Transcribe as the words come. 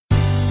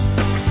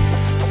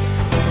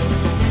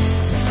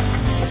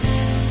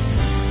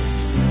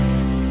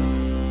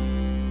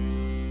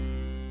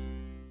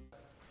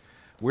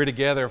We're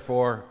together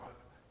for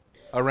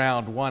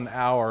around 1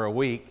 hour a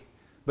week,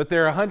 but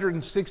there are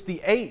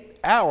 168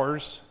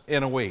 hours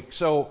in a week.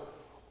 So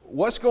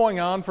what's going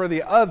on for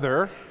the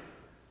other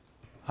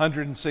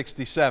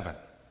 167?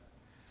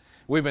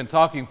 We've been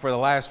talking for the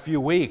last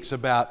few weeks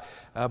about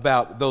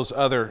those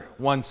other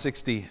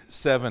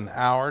 167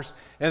 hours.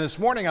 And this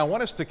morning I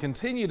want us to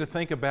continue to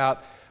think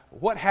about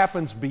what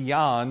happens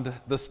beyond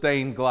the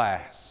stained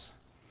glass.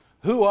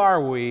 Who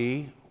are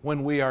we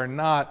when we are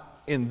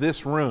not in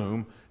this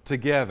room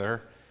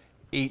together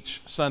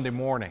each Sunday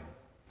morning?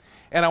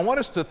 And I want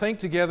us to think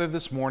together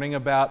this morning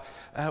about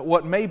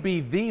what may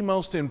be the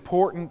most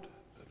important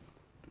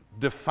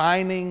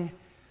defining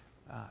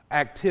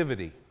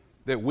activity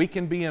that we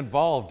can be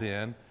involved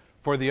in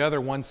for the other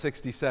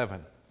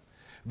 167.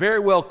 Very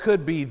well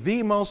could be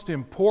the most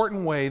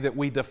important way that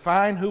we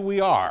define who we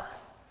are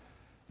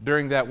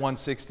during that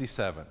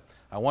 167.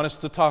 I want us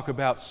to talk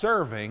about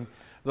serving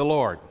the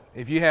Lord.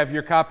 If you have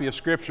your copy of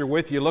Scripture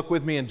with you, look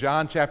with me in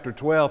John chapter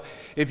 12.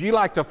 If you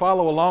like to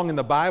follow along in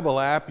the Bible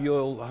app,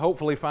 you'll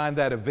hopefully find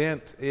that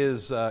event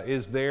is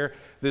there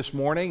this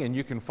morning, and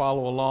you can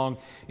follow along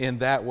in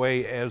that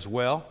way as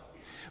well.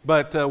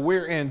 But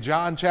we're in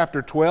John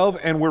chapter 12,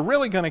 and we're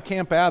really going to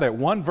camp out at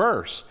one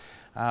verse.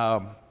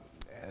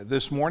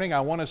 This morning, I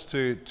want us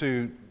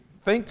to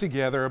think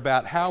together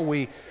about how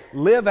we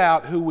live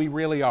out who we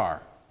really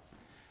are.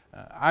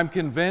 I'm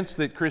convinced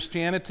that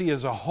Christianity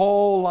is a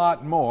whole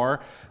lot more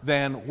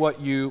than what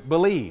you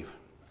believe.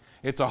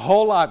 It's a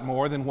whole lot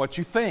more than what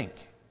you think.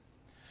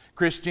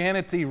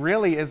 Christianity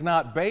really is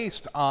not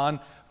based on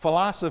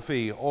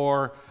philosophy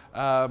or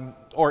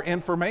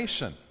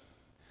information.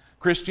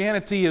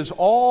 Christianity is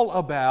all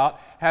about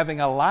having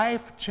a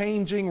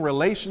life-changing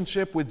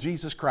relationship with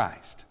Jesus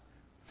Christ.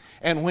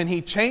 And when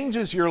He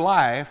changes your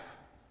life,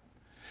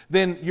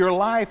 then your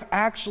life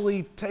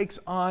actually takes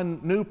on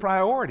new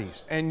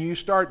priorities and you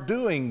start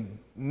doing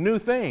new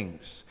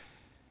things.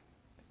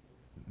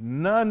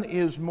 None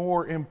is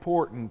more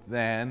important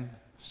than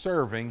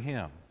serving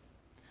Him.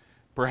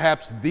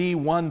 Perhaps the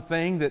one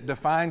thing that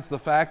defines the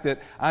fact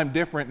that I'm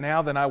different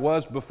now than I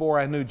was before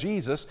I knew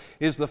Jesus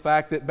is the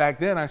fact that back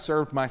then I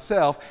served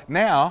myself.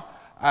 Now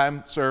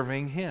I'm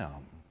serving Him.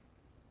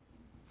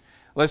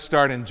 Let's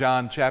start in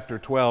John chapter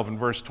 12 and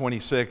verse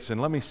 26, and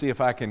let me see if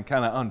I can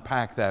kind of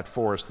unpack that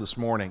for us this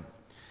morning.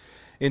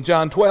 In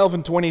John 12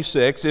 and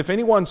 26, if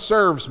anyone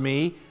serves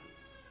me,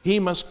 he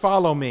must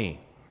follow me.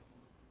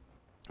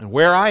 And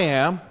where I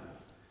am,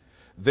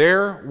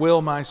 there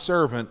will my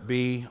servant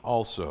be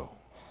also.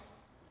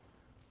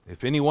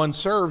 If anyone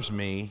serves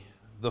me,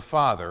 the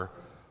Father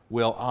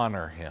will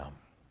honor him.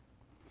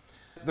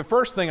 The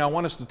first thing I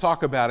want us to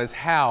talk about is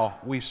how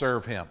we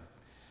serve Him.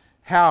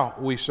 How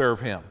we serve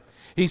Him.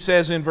 He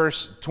says in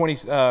verse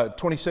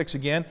 26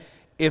 again,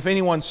 if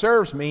anyone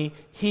serves me,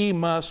 he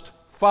must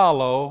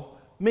follow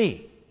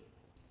me.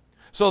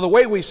 So the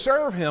way we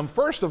serve Him,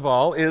 first of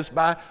all, is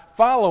by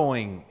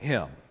following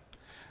Him.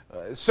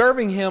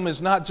 Serving Him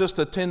is not just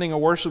attending a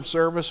worship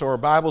service or a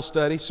Bible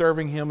study.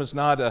 Serving Him is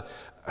not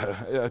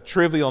a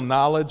trivial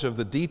knowledge of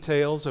the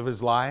details of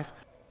His life.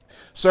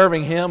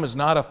 Serving Him is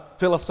not a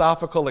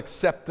philosophical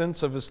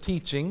acceptance of His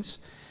teachings.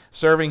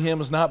 Serving Him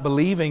is not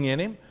believing in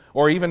Him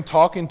or even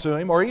talking to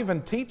Him or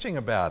even teaching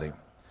about Him.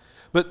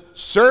 But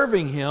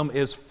serving Him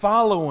is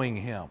following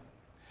Him.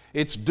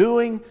 It's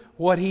doing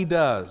what He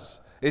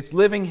does. It's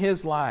living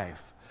His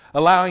life,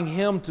 allowing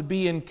Him to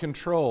be in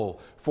control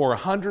for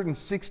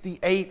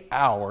 168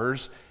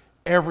 hours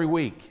every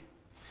week.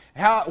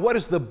 What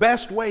is the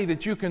best way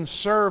that you can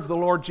serve the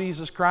Lord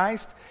Jesus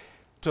Christ?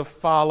 To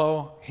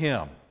follow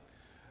Him.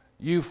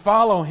 You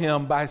follow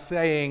Him by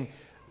saying,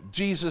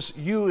 Jesus,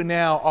 you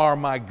now are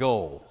my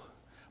goal.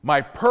 My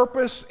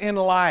purpose in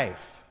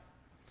life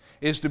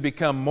is to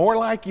become more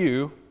like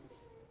you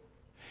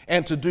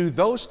and to do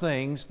those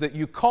things that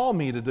you call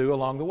me to do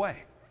along the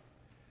way.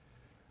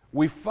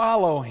 We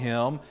follow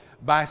Him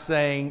by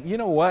saying, you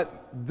know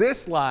what?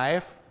 This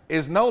life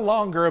is no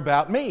longer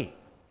about me.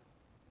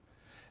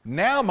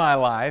 Now my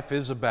life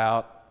is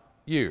about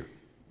you.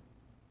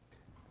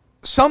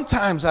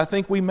 Sometimes I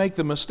think we make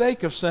the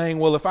mistake of saying,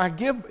 well, if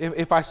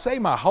I say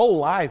my whole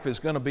life is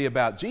going to be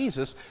about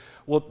Jesus,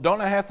 well, don't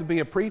I have to be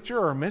a preacher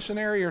or a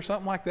missionary or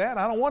something like that?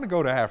 I don't want to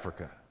go to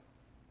Africa.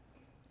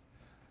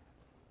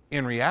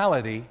 In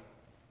reality,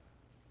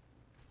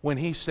 when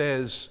He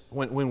says,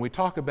 when we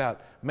talk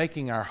about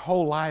making our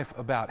whole life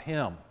about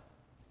Him,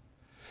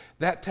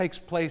 that takes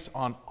place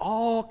on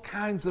all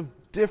kinds of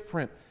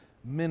different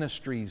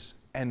ministries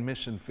and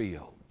mission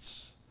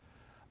fields.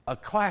 A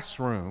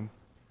classroom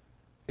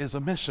is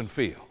a mission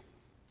field.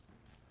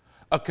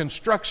 A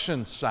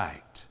construction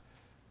site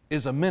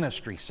is a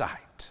ministry site.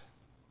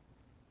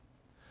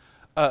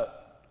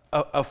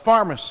 A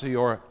pharmacy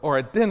or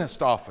a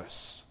dentist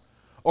office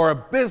or a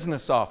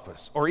business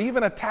office or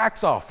even a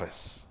tax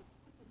office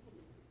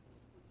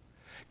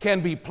can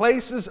be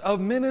places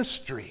of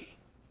ministry.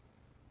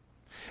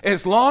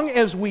 As long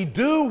as we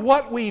do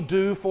what we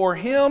do for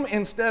Him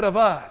instead of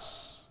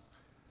us,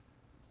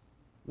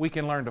 we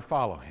can learn to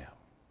follow Him.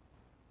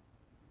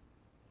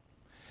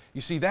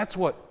 You see, that's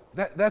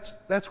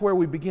where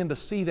we begin to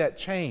see that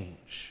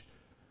change.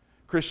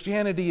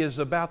 Christianity is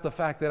about the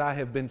fact that I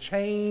have been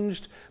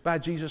changed by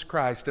Jesus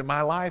Christ, and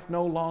my life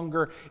no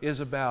longer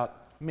is about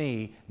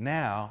me.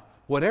 Now,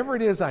 whatever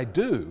it is I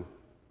do,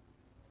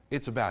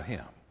 it's about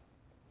Him.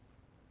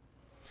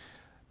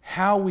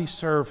 How we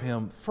serve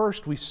Him.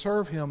 First, we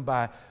serve Him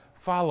by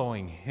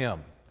following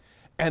Him.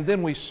 And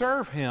then we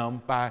serve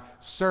Him by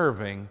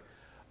serving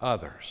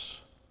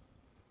others.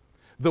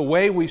 The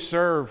way we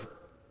serve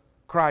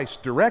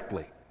Christ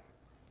directly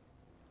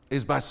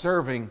is by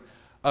serving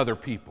other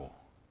people.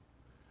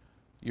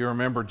 You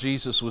remember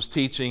Jesus was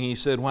teaching. He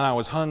said, when I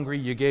was hungry,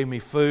 you gave me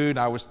food.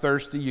 I was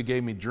thirsty, you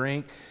gave me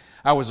drink.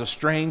 I was a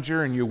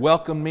stranger and you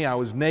welcomed me. I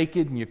was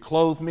naked and you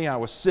clothed me. I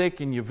was sick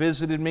and you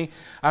visited me.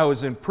 I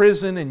was in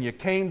prison and you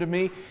came to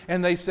me.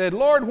 And they said,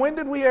 Lord, when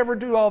did we ever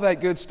do all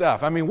that good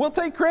stuff? I mean, we'll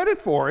take credit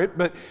for it,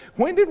 but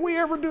when did we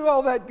ever do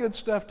all that good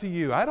stuff to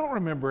you? I don't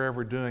remember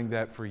ever doing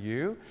that for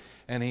you.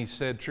 And He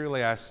said,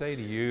 truly I say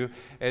to you,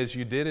 as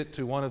you did it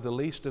to one of the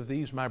least of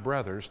these my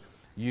brothers,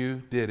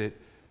 you did it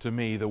to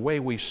me. The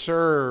way we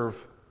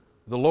serve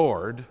the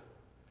Lord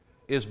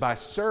is by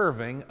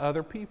serving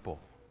other people.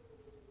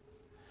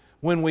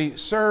 When we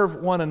serve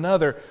one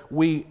another,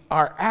 we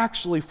are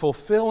actually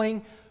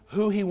fulfilling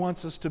who He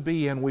wants us to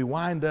be, and we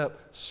wind up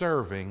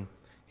serving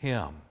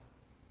Him.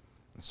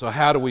 So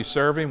how do we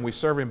serve Him? We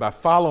serve Him by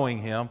following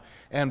Him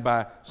and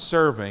by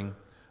serving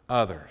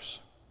others.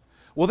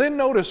 Well, then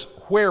notice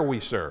where we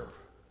serve.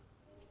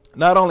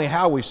 Not only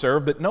how we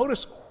serve, but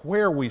notice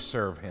where we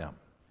serve Him.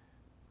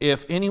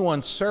 If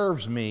anyone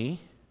serves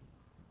me,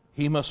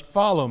 he must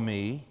follow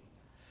me,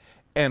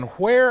 and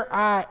where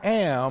I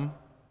am,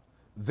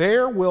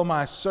 there will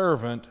my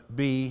servant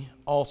be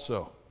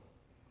also.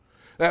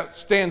 That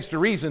stands to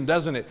reason,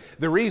 doesn't it?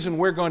 The reason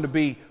we're going to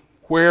be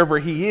wherever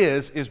He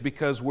is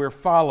because we're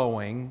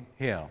following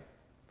Him.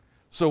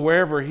 So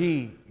wherever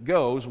He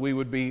goes, we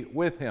would be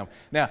with Him.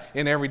 Now,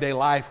 in everyday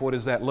life, what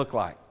does that look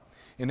like?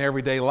 In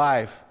everyday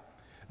life,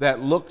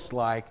 that looks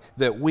like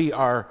that we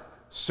are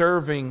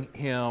serving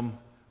Him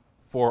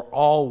for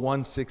all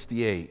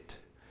 168.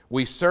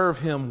 We serve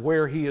Him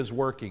where He is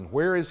working.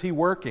 Where is He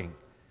working?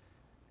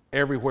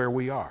 Everywhere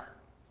we are,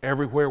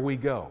 everywhere we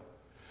go.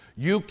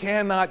 You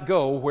cannot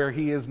go where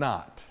He is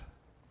not.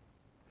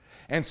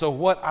 And so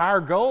what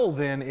our goal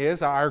then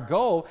is, our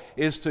goal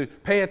is to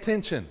pay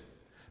attention,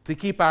 to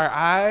keep our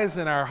eyes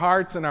and our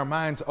hearts and our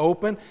minds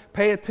open,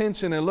 pay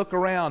attention and look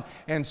around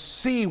and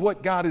see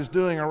what God is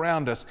doing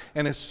around us.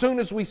 And as soon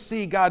as we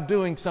see God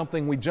doing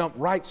something, we jump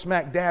right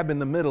smack dab in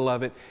the middle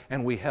of it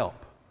and we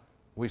help.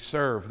 We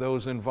serve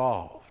those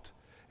involved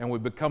and we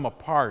become a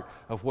part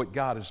of what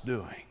God is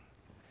doing.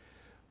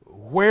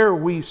 Where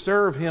we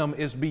serve Him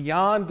is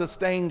beyond the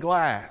stained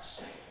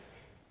glass.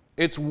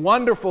 It's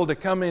wonderful to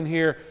come in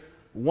here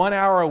 1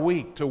 hour a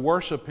week to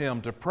worship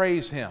Him, to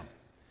praise Him.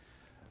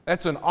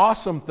 That's an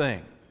awesome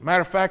thing. Matter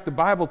of fact, the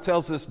Bible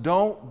tells us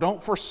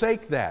don't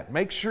forsake that.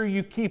 Make sure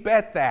you keep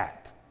at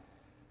that.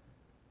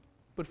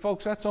 But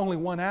folks, that's only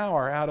 1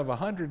 hour out of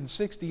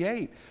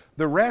 168.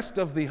 The rest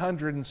of the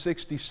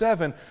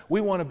 167, we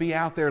want to be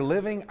out there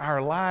living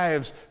our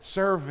lives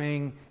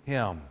serving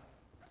Him.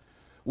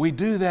 We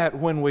do that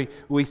when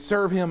we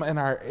serve Him in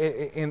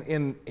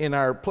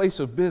our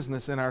place of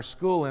business, in our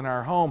school, in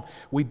our home.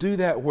 We do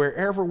that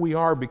wherever we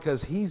are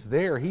because He's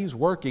there, He's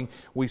working.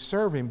 We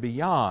serve Him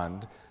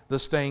beyond the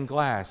stained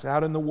glass,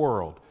 out in the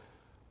world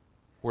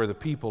where the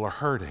people are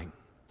hurting.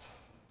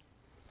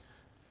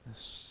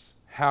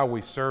 How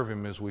we serve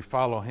Him is we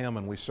follow Him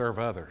and we serve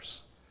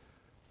others.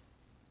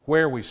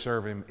 Where we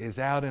serve Him is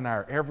out in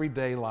our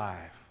everyday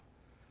life.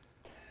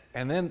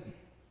 And then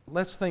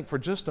let's think for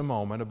just a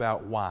moment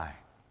about why.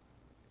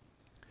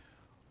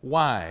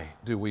 Why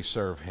do we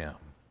serve Him?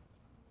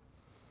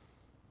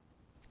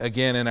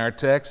 Again, in our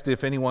text,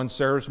 if anyone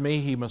serves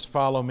me, he must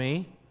follow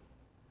me.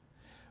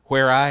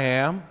 Where I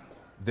am,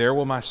 there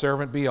will my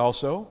servant be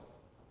also.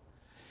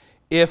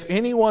 If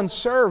anyone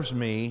serves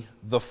me,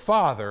 the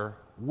Father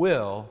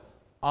will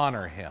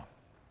honor him.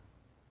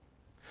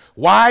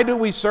 Why do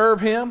we serve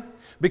Him?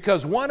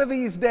 Because one of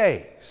these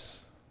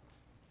days,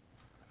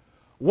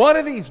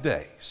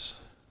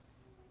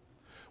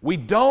 we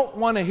don't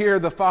want to hear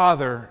the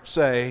Father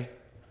say,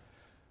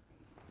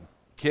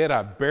 "Kid,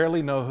 I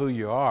barely know who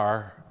you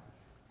are,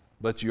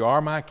 but you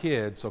are my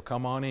kid, so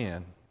come on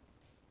in."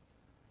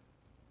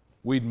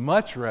 We'd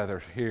much rather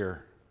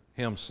hear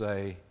Him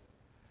say,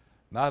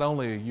 "Not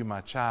only are you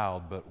my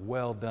child, but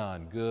well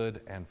done,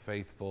 good and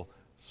faithful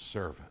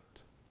servant.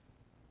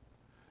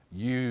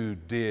 You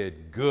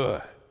did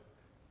good."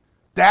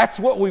 That's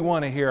what we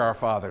want to hear our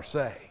Father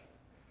say.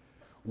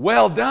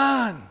 Well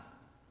done.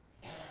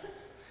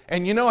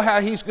 And you know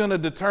how He's going to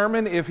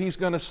determine if He's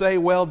going to say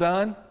well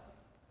done?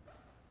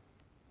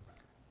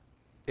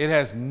 It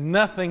has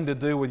nothing to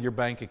do with your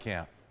bank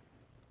account.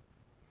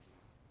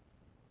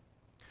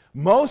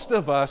 Most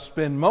of us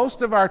spend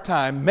most of our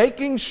time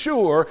making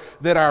sure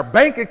that our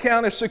bank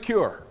account is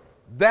secure.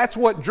 That's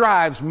what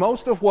drives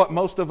most of what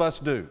most of us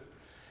do.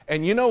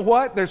 And you know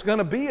what? There's going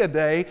to be a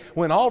day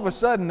when all of a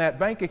sudden that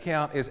bank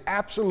account is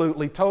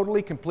absolutely,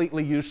 totally,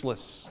 completely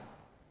useless.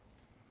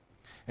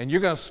 And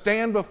you're going to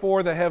stand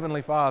before the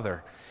Heavenly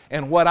Father.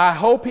 And what I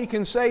hope He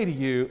can say to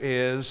you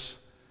is,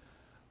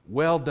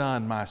 well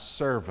done, my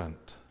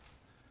servant.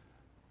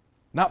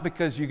 Not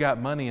because you got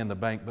money in the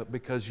bank, but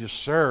because you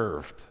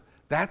served.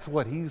 That's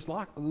what He's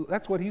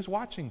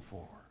watching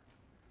for.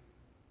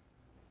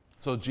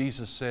 So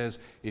Jesus says,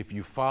 if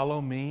you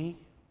follow me,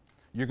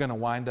 you're going to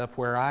wind up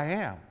where I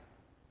am.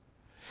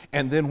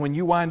 And then when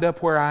you wind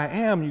up where I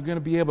am, you're going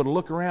to be able to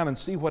look around and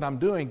see what I'm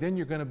doing. Then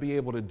you're going to be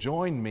able to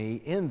join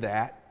me in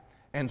that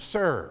and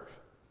serve.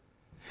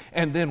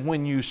 And then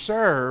when you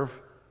serve,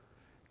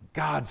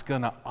 God's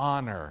going to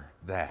honor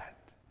that.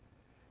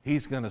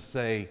 He's going to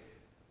say,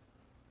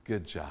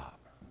 good job.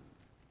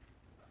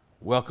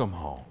 Welcome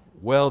home.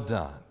 Well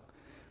done,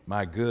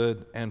 my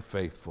good and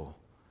faithful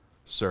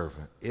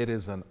servant. It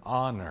is an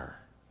honor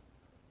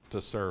to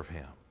serve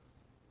Him.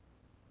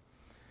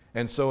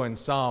 And so in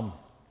Psalm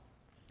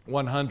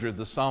 100,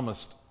 the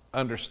psalmist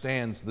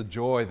understands the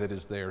joy that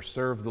is there.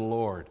 Serve the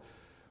Lord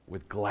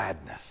with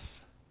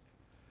gladness.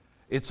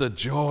 It's a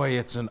joy,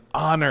 it's an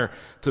honor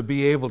to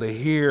be able to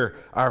hear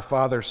our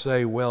Father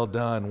say, well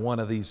done, one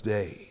of these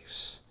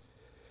days.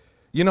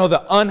 You know,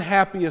 the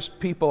unhappiest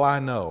people I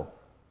know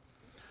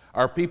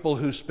are people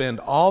who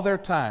spend all their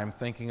time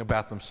thinking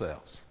about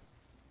themselves.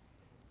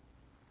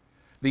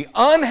 The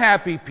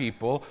unhappy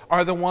people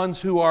are the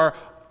ones who are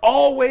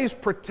always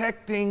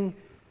protecting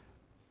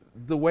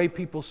the way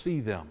people see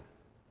them.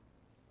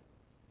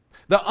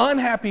 The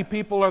unhappy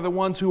people are the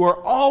ones who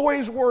are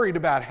always worried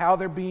about how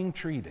they're being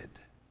treated,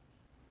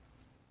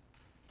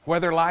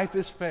 whether life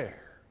is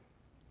fair.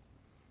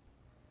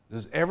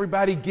 Does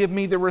everybody give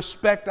me the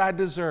respect I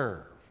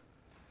deserve?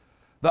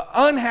 The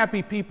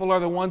unhappy people are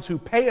the ones who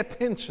pay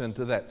attention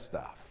to that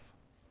stuff.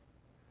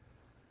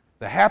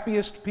 The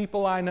happiest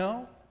people I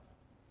know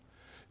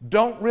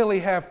don't really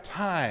have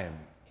time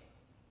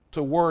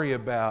to worry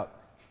about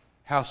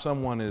how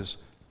someone is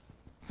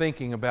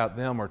thinking about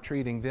them or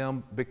treating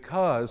them,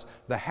 because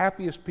the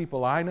happiest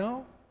people I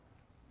know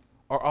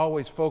are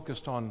always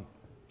focused on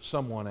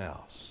someone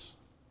else.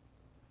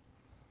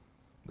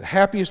 The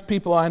happiest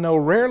people I know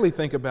rarely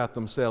think about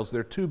themselves.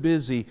 They're too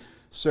busy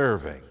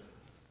serving.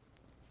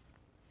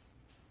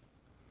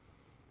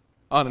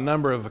 On a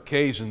number of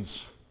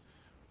occasions,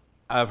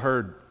 I've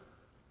heard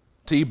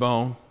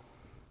T-Bone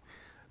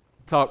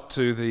talk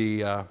to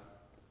the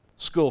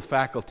school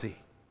faculty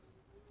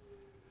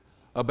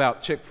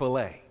about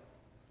Chick-fil-A.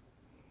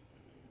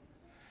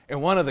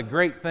 And one of the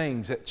great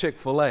things at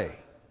Chick-fil-A,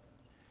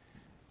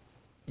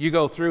 you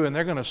go through and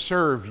they're going to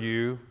serve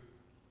you.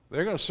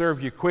 They're going to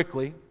serve you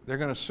quickly. They're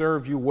going to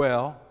serve you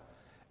well.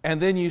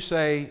 And then you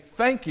say,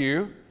 thank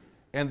you.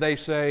 And they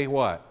say,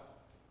 what?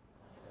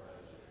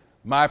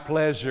 My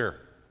pleasure.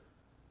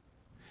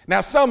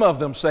 Now, some of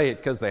them say it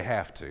because they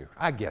have to.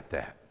 I get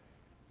that.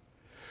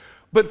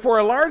 But for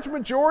a large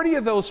majority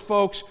of those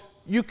folks,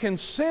 you can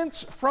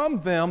sense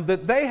from them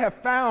that they have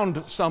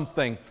found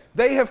something.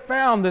 They have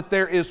found that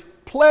there is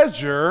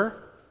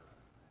pleasure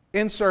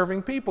in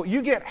serving people.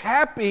 You get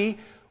happy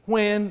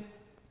when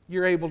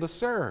you're able to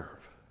serve.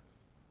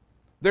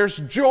 There's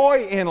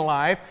joy in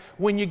life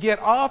when you get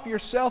off your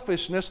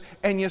selfishness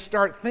and you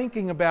start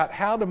thinking about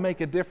how to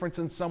make a difference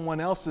in someone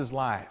else's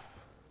life.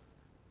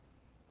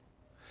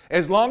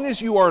 As long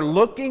as you are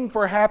looking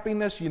for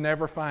happiness, you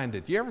never find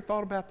it. You ever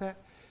thought about that?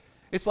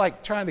 It's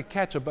like trying to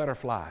catch a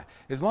butterfly.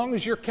 As long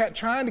as you're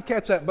trying to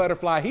catch that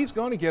butterfly, he's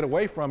going to get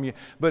away from you.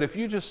 But if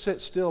you just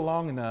sit still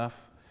long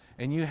enough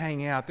and you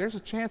hang out, there's a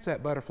chance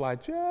that butterfly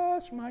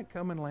just might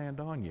come and land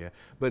on you.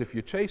 But if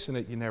you're chasing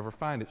it, you never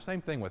find it.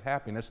 Same thing with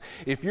happiness.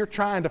 If you're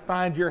trying to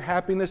find your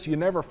happiness, you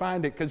never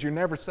find it because you're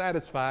never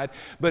satisfied.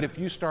 But if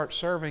you start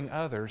serving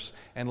others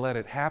and let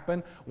it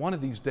happen, one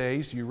of these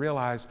days you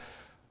realize,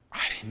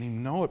 I didn't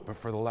even know it, but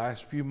for the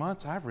last few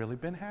months, I've really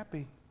been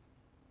happy.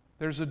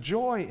 There's a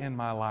joy in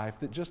my life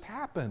that just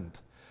happened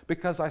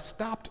because I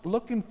stopped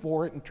looking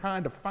for it and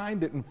trying to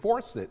find it and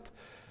force it.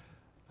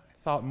 I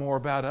thought more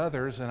about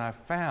others and I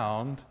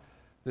found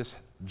this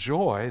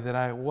joy that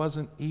I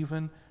wasn't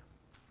even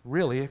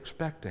really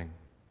expecting.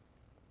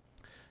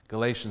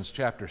 Galatians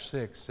chapter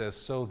 6 says,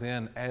 so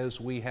then, as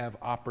we have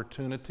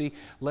opportunity,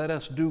 let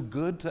us do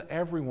good to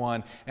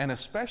everyone, and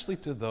especially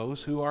to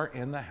those who are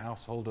in the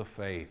household of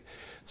faith.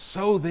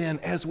 So then,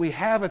 as we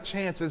have a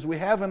chance, as we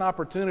have an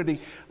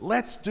opportunity,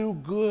 let's do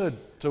good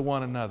to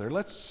one another.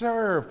 Let's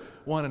serve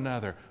one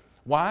another.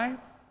 Why?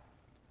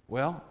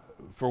 Well,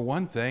 for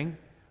one thing,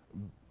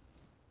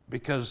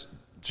 because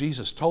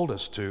Jesus told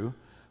us to,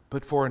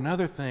 but for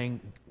another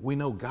thing, we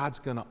know God's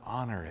going to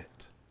honor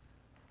it.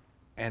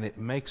 And it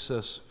makes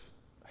us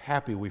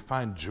happy. We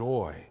find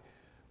joy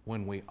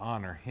when we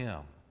honor Him.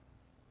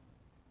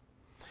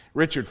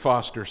 Richard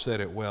Foster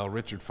said it well.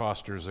 Richard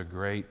Foster is a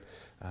great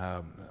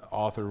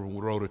author who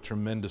wrote a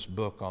tremendous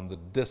book on the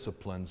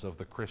disciplines of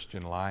the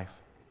Christian life.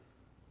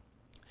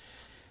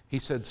 He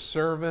said,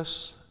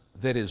 service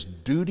that is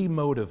duty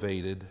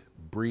motivated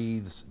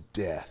breathes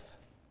death.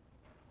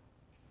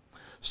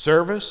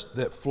 Service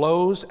that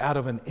flows out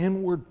of an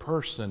inward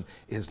person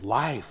is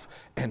life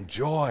and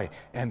joy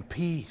and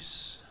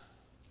peace.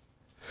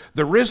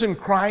 The risen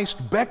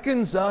Christ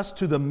beckons us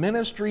to the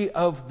ministry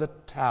of the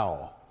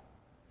towel.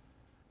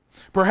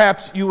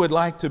 Perhaps you would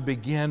like to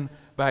begin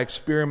by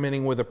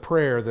experimenting with a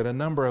prayer that a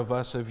number of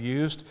us have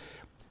used.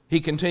 He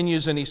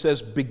continues and he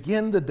says,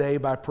 begin the day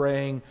by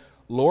praying,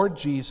 Lord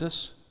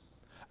Jesus,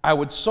 I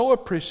would so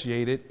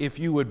appreciate it if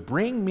you would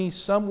bring me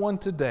someone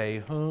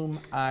today whom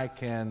I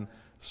can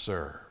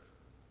serve.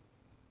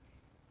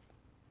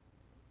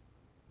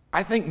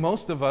 I think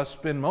most of us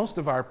spend most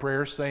of our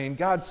prayers saying,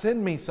 God,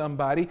 send me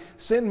somebody,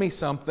 send me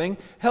something,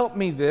 help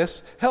me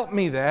this, help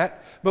me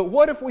that. But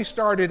what if we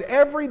started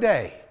every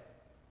day?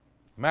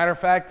 Matter of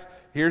fact,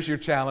 here's your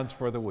challenge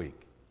for the week.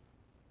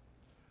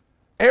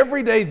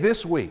 Every day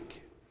this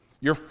week,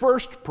 your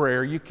first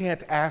prayer, you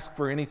can't ask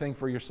for anything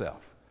for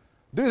yourself.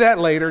 Do that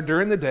later.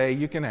 During the day,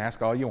 you can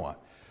ask all you want.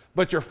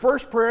 But your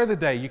first prayer of the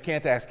day, you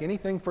can't ask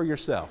anything for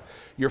yourself.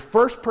 Your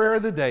first prayer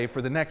of the day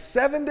for the next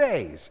 7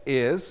 days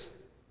is,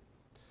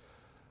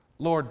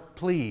 Lord,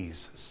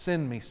 please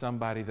send me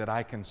somebody that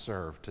I can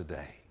serve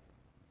today.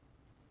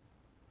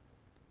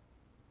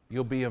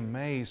 You'll be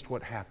amazed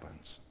what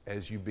happens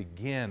as you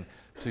begin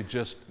to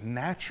just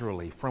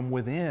naturally, from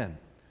within,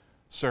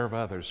 serve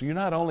others. You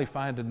not only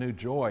find a new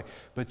joy,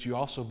 but you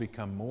also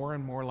become more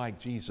and more like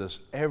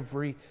Jesus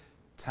every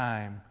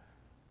time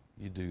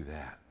you do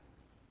that.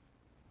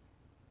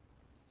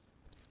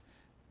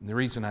 And the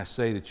reason I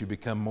say that you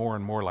become more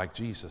and more like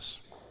Jesus,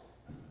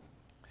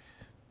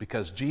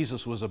 because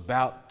Jesus was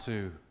about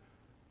to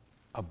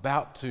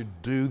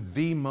do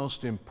the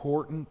most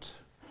important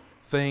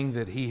thing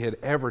that he had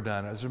ever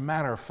done. As a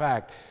matter of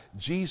fact,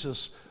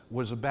 Jesus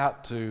was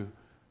about to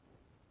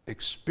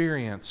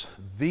experience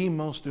the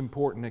most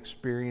important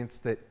experience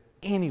that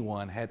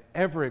anyone had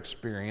ever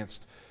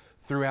experienced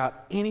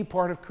throughout any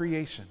part of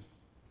creation.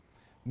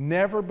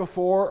 Never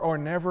before or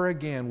never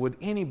again would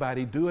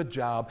anybody do a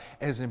job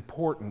as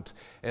important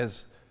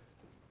as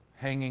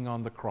hanging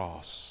on the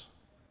cross.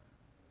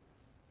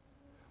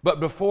 But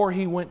before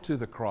he went to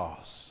the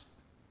cross,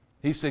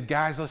 he said,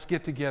 guys, let's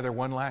get together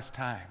one last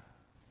time.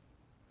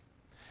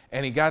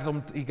 And he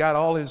got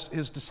all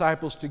his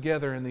disciples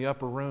together in the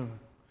upper room.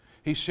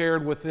 He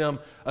shared with them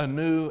a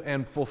new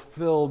and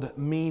fulfilled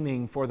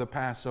meaning for the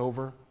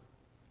Passover.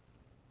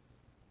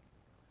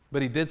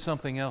 But he did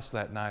something else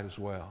that night as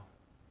well.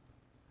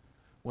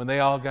 When they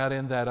all got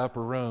in that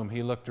upper room,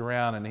 he looked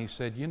around and he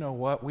said, you know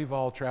what? We've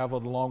all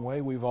traveled a long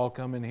way. We've all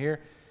come in here.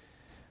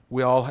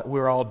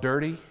 We're all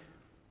dirty.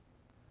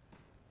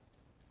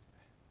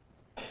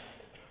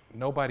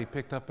 Nobody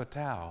picked up a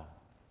towel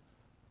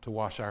to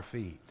wash our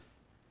feet.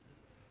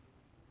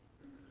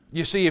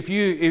 You see, if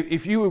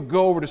you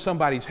go over to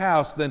somebody's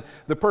house, then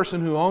the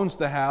person who owns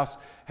the house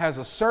has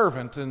a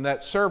servant, and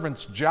that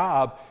servant's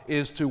job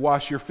is to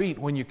wash your feet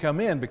when you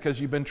come in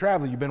because you've been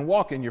traveling, you've been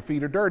walking, your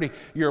feet are dirty.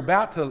 You're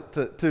about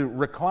to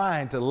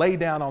recline, to lay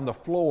down on the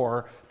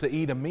floor to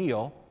eat a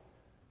meal.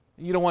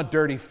 You don't want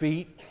dirty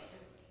feet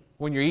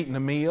when you're eating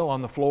a meal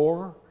on the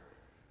floor.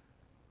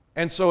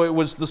 And so it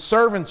was the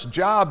servant's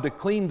job to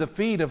clean the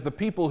feet of the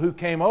people who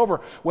came over.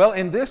 Well,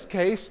 in this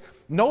case,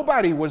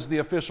 nobody was the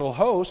official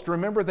host.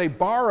 Remember, they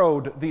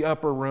borrowed the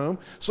upper room,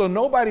 so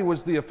nobody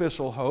was the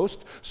official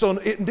host. So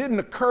it didn't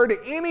occur to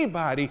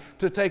anybody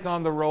to take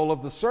on the role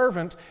of the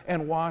servant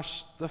and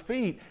wash the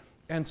feet.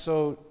 And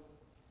so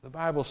the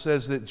Bible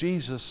says that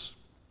Jesus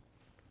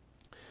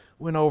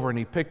went over and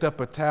he picked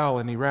up a towel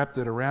and he wrapped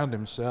it around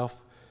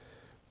himself,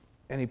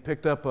 and he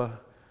picked up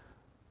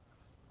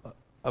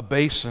a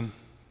basin.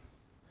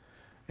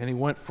 And he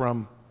went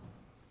from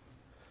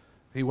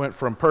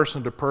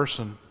person to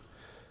person,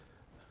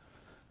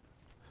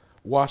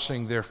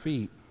 washing their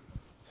feet.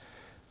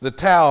 The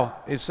towel,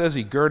 it says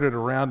he girded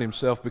around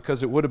himself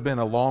because it would have been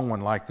a long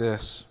one like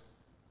this.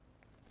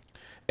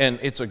 And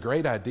it's a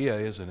great idea,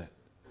 isn't it?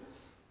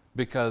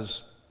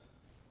 Because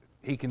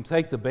he can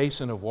take the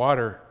basin of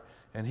water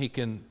and he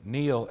can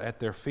kneel at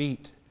their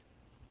feet,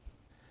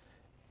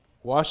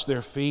 wash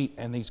their feet,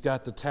 and he's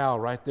got the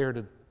towel right there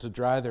to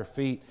dry their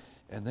feet,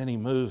 and then he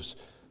moves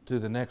to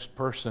the next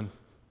person.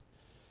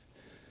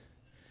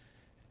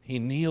 He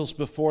kneels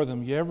before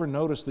them. You ever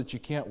notice that you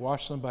can't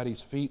wash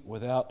somebody's feet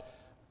without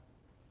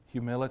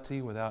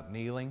humility, without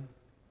kneeling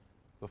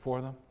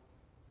before them?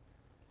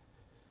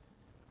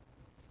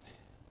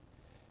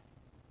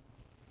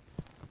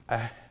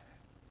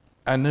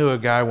 I knew a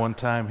guy one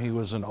time. He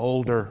was an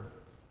older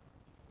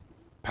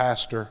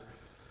pastor.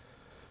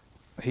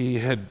 He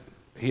had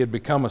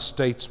become a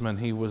statesman.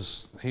 He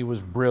was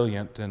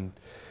brilliant, and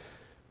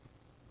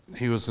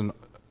he was an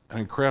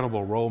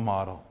incredible role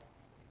model.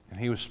 And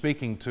he was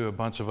speaking to a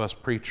bunch of us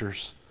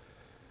preachers.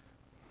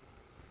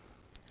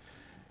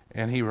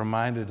 And he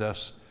reminded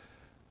us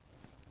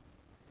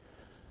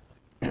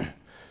the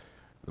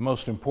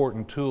most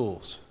important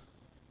tools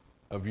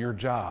of your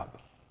job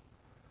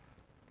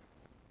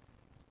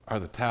are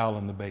the towel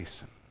and the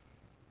basin.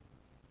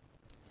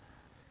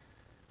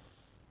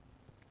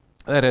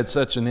 That had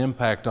such an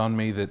impact on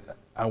me that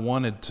I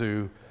wanted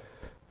to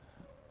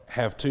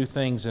have two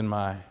things in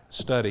my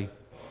study.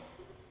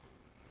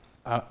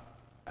 I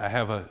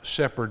have a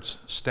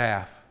shepherd's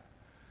staff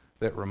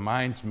that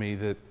reminds me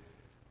that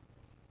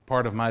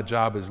part of my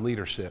job is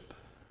leadership.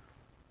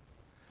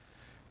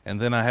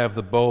 And then I have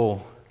the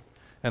bowl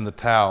and the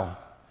towel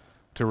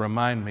to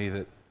remind me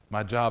that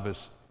my job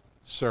is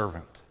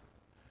servant.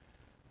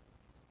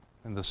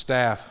 And the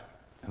staff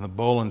and the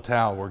bowl and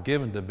towel were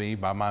given to me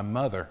by my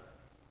mother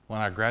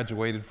when I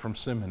graduated from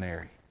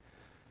seminary.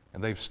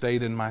 And they've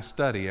stayed in my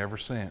study ever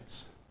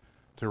since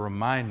to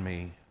remind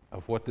me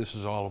of what this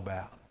is all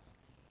about.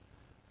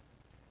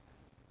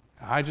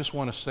 I just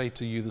want to say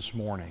to you this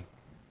morning,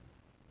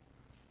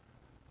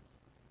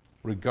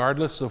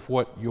 regardless of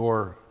what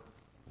your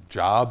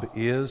job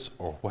is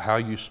or how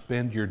you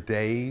spend your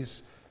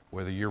days,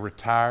 whether you're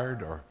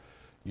retired or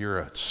you're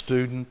a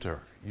student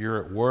or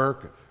you're at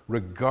work,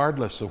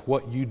 regardless of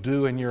what you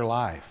do in your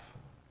life,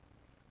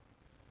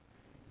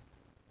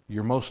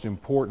 your most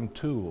important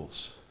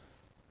tools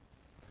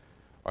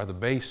are the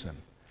basin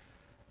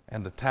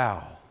and the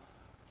towel.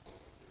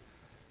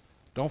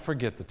 Don't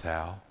forget the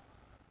towel.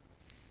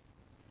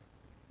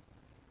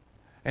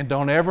 And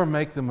don't ever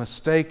make the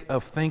mistake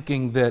of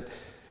thinking that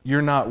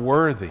you're not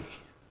worthy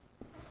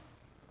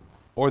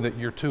or that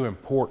you're too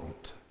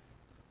important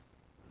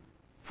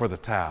for the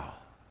towel.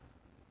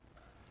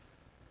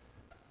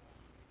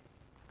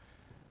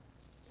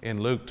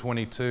 In Luke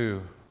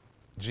 22,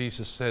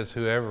 Jesus says,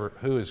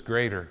 who is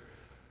greater,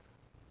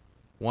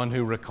 one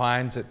who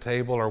reclines at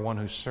table or one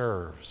who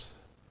serves?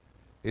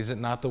 Is it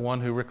not the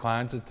one who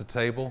reclines at the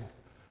table?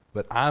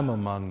 But I'm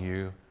among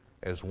you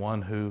as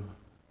one who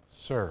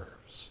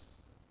serves.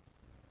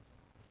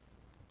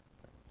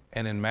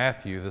 And in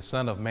Matthew, the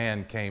Son of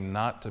Man came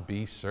not to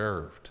be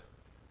served,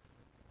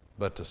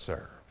 but to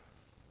serve,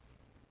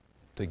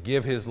 to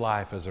give his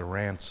life as a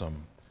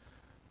ransom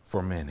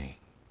for many.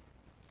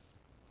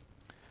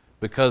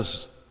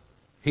 Because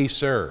he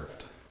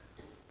served.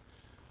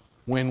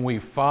 When we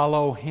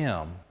follow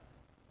him,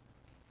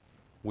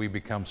 we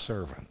become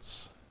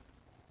servants.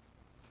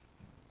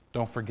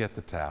 Don't forget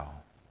the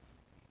towel.